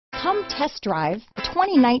Come test drive the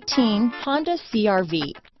 2019 Honda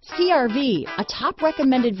CR-V. CR-V, a top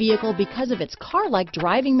recommended vehicle because of its car-like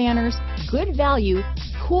driving manners, good value,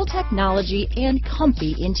 cool technology, and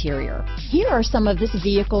comfy interior. Here are some of this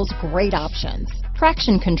vehicle's great options: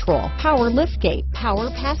 traction control, power liftgate,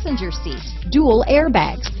 power passenger seat, dual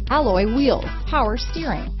airbags, alloy wheels, power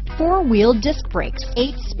steering, four-wheel disc brakes,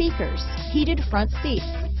 8 speakers, heated front seats,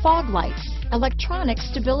 fog lights, electronic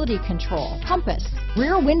stability control, compass,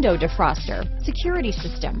 rear window defroster, security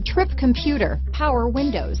system, trip computer, power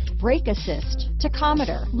windows, brake assist,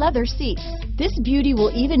 tachometer, leather seats. This beauty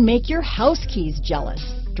will even make your house keys jealous.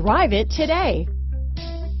 Drive it today.